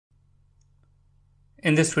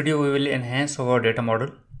In this video, we will enhance our data model.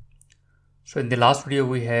 So in the last video,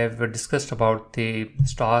 we have discussed about the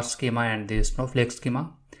star schema and the snowflake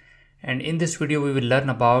schema. And in this video, we will learn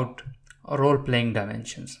about role-playing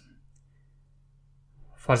dimensions.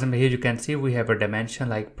 For example, here you can see we have a dimension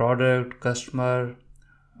like product, customer,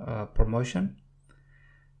 promotion.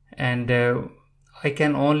 And I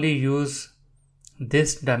can only use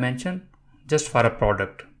this dimension just for a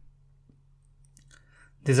product.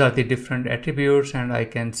 These are the different attributes, and I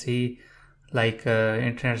can see like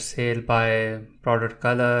internet sale by product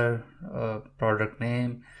color, product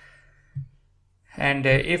name. And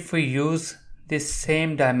if we use this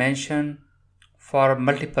same dimension for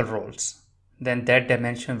multiple roles, then that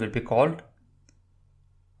dimension will be called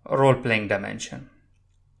role-playing dimension.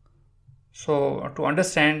 So to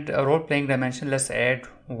understand a role-playing dimension, let's add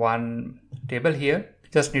one table here.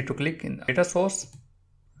 Just need to click in data source.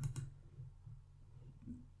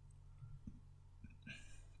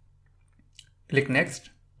 Click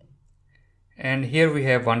next, and here we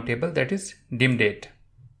have one table, that is dim date.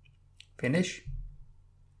 Finish,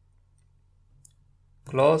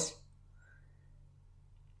 close,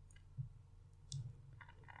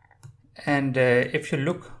 and if you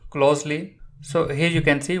look closely, so here you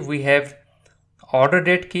can see we have order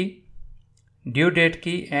date key, due date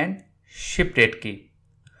key, and ship date key.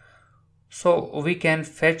 So we can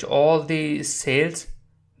fetch all the sales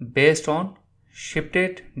based on ship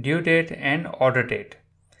date, due date, and order date,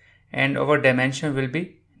 and our dimension will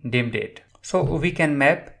be dim date. So we can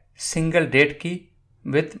map single date key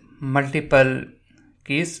with multiple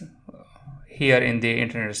keys here in the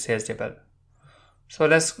internet sales table. So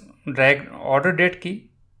let's drag order date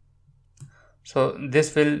key. So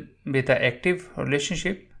this will be the active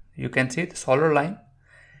relationship. You can see the solid line,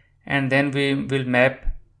 and then we will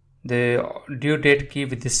map the due date key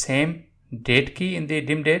with the same date key in the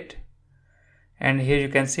dim date. And here you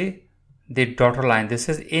can see the dotted line. This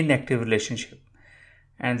is inactive relationship.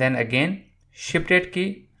 And then again, ship date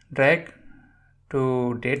key, drag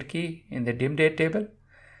to date key in the dim date table.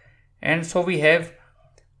 And so we have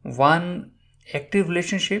one active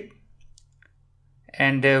relationship,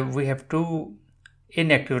 and we have two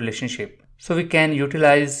inactive relationship. So we can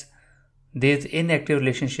utilize these inactive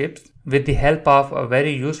relationships with the help of a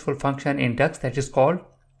very useful function in Dux that is called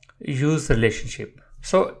userelationship.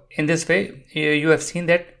 So in this way, you have seen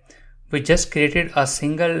that we just created a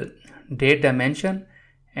single date dimension,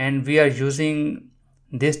 and we are using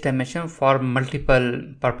this dimension for multiple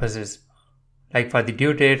purposes, like for the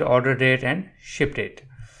due date, order date, and ship date.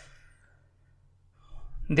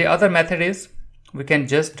 The other method is we can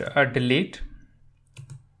just delete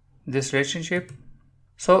this relationship.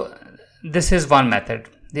 So this is one method.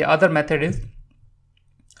 The other method is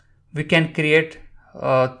we can create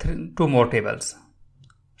two more tables.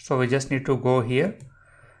 So we just need to go here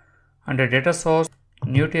under data source,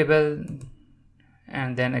 new table,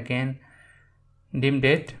 and then again dim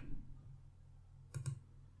date,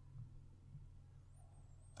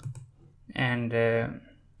 and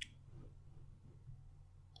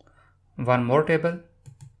one more table,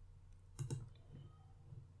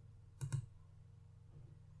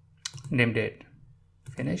 dim date.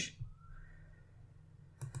 Finish.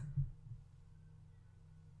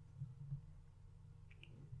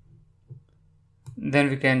 Then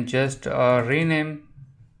we can just rename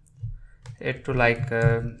it to like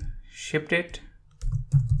ship date,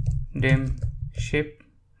 dim ship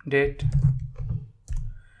date,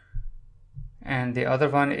 and the other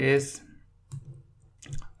one is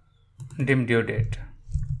dim due date.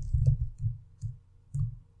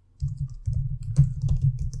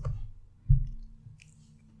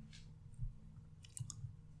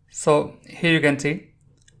 So here you can see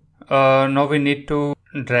now we need to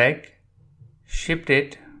drag ship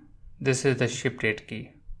date. This is the ship date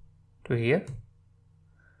key to here,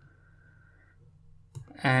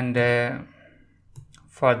 and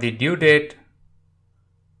for the due date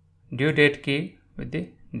key with the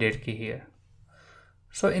date key here.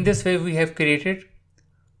 So in this way we have created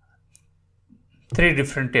three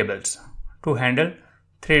different tables to handle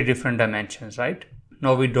three different dimensions, right?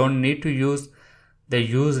 Now we don't need to use the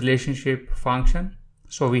use relationship function,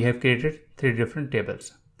 so we have created three different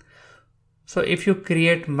tables. So if you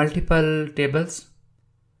create multiple tables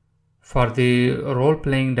for the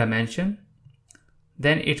role-playing dimension,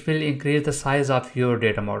 then it will increase the size of your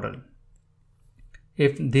data model.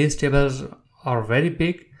 If these tables are very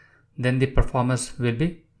big, then the performance will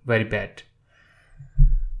be very bad.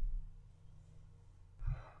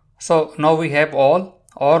 So now we have all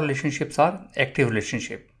relationships are active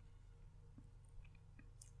relationship.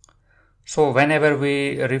 So whenever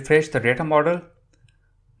we refresh the data model,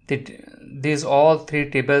 these all three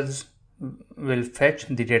tables will fetch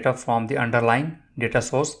the data from the underlying data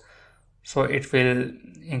source, so it will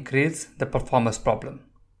increase the performance problem.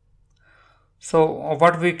 So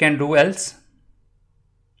what we can do else?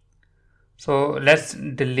 So let's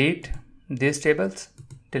delete these tables.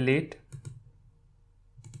 Delete.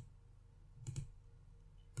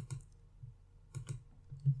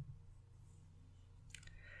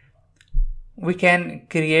 We can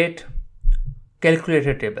create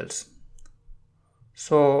calculator tables,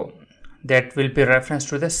 so that will be reference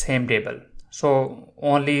to the same table. So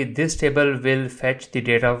only this table will fetch the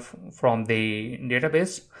data from the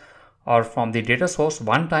database or from the data source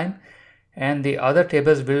one time, and the other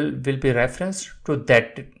tables will be referenced to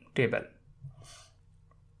that table.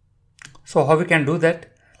 So how we can do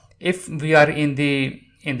that? If we are in the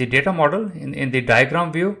data model, in the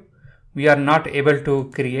diagram view, we are not able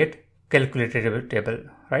to create calculator table,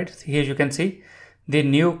 right? Here you can see the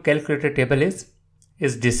new calculator table is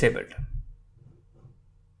disabled.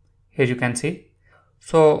 Here you can see.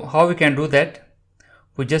 So how we can do that?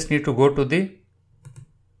 We just need to go to the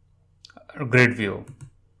grid view.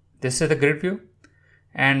 This is the grid view,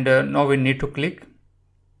 and now we need to click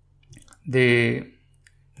the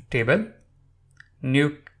table,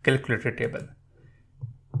 new calculator table,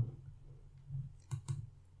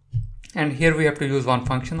 and here we have to use one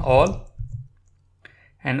function, all,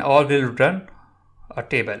 and all will return a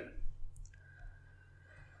table.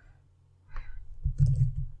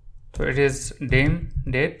 So it is dim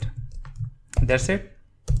date, that's it.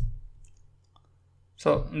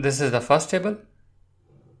 So this is the first table.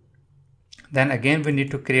 Then again we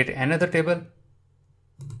need to create another table,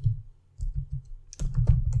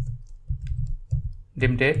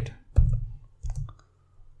 dim date.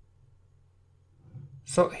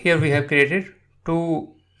 So here we have created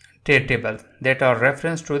two date tables that are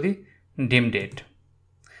reference to the dim date.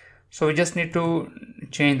 So we just need to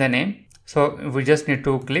change the name. So we just need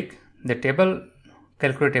to click the table,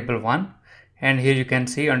 calculate table 1, and here you can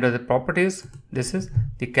see under the properties, this is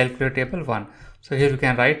the calculate table 1. So here you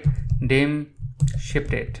can write dim ship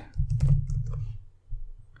date,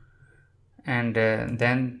 and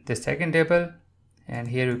then the second table, and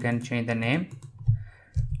here you can change the name,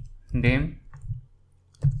 dim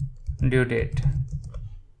due date.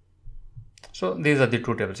 So these are the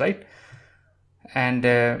two tables, right? And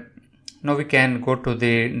now we can go to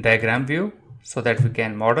the diagram view so that we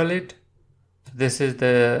can model it. This is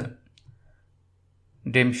the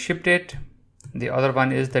dim ship date, the other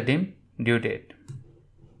one is the dim due date.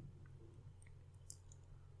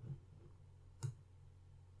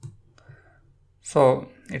 So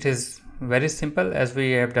it is very simple, as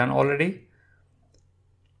we have done already.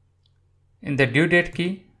 In the due date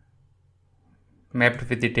key mapped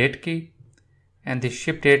with the date key, and the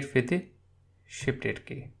ship date with the ship date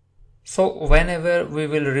key. So whenever we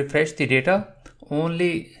will refresh the data,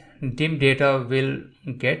 only dim data will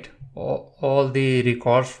get all the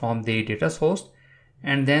records from the data source,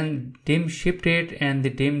 and then dim ship date and the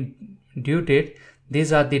dim due date,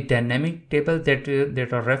 these are the dynamic tables that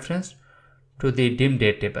are referenced to the dim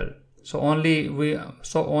date table. So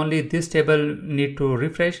only this table need to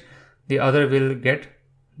refresh, the other will get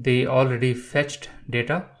the already fetched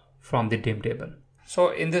data from the dim table. So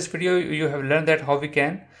in this video you have learned that how we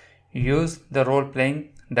can use the role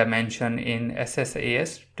playing dimension in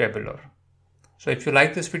SSAS Tabular. So if you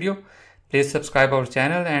like this video, please subscribe our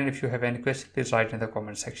channel, and if you have any questions, please write in the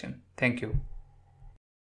comment section. Thank you.